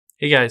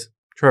Hey guys,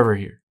 Trevor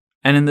here.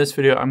 And in this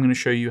video, I'm going to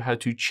show you how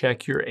to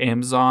check your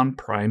Amazon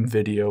Prime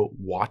Video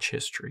watch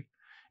history.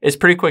 It's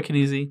pretty quick and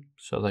easy,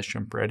 so let's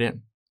jump right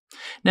in.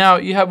 Now,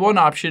 you have one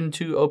option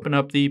to open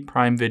up the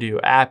Prime Video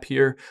app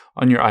here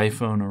on your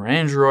iPhone or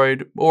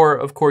Android, or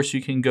of course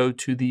you can go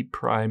to the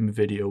Prime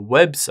Video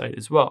website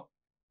as well.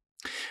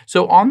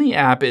 So on the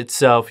app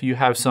itself, you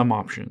have some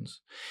options.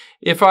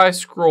 If I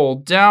scroll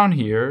down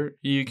here,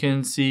 you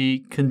can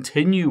see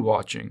continue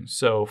watching.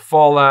 So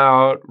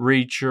Fallout,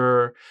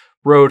 Reacher,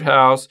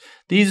 Roadhouse.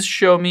 These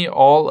show me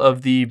all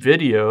of the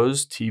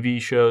videos,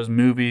 TV shows,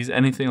 movies,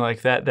 anything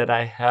like that that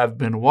I have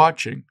been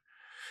watching.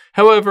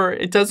 However,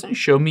 it doesn't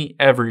show me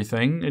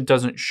everything. It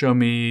doesn't show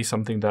me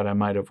something that I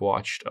might have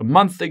watched a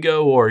month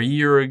ago or a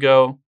year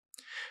ago.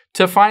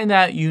 To find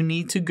that, you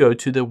need to go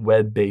to the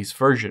web-based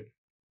version.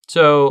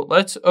 So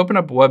let's open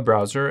up a web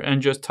browser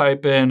and just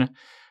type in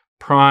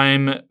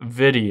Prime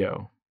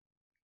Video.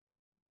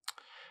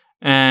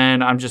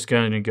 And I'm just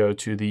going to go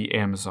to the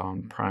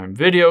Amazon Prime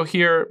Video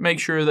here. Make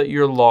sure that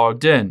you're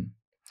logged in.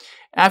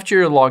 After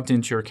you're logged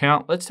into your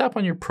account, let's tap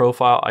on your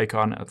profile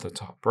icon at the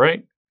top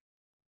right.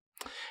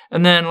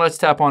 And then let's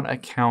tap on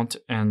Account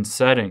and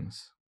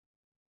Settings.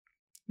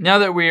 Now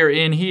that we are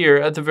in here,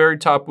 at the very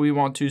top, we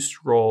want to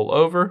scroll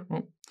over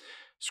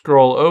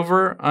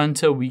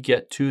until we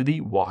get to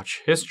the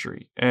watch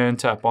history and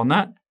tap on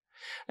that.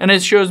 And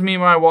it shows me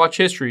my watch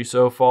history.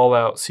 So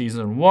Fallout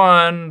Season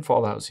 1,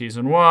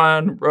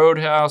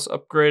 Roadhouse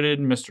Upgraded,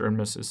 Mr. and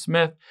Mrs.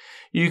 Smith.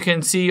 You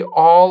can see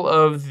all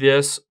of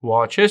this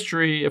watch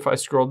history. If I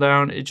scroll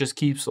down, it just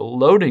keeps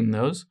loading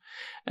those.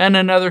 And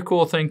another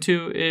cool thing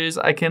too is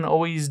I can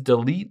always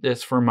delete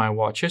this from my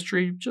watch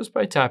history just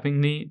by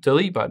tapping the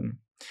delete button.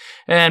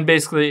 And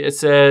basically it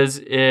says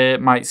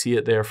it might see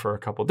it there for a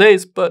couple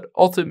days, but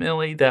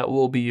ultimately that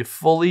will be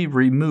fully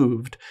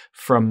removed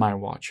from my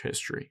watch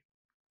history.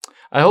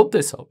 I hope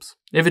this helps.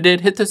 If it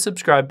did, hit the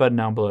subscribe button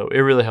down below. It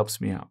really helps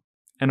me out.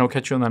 And I'll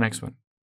catch you on the next one.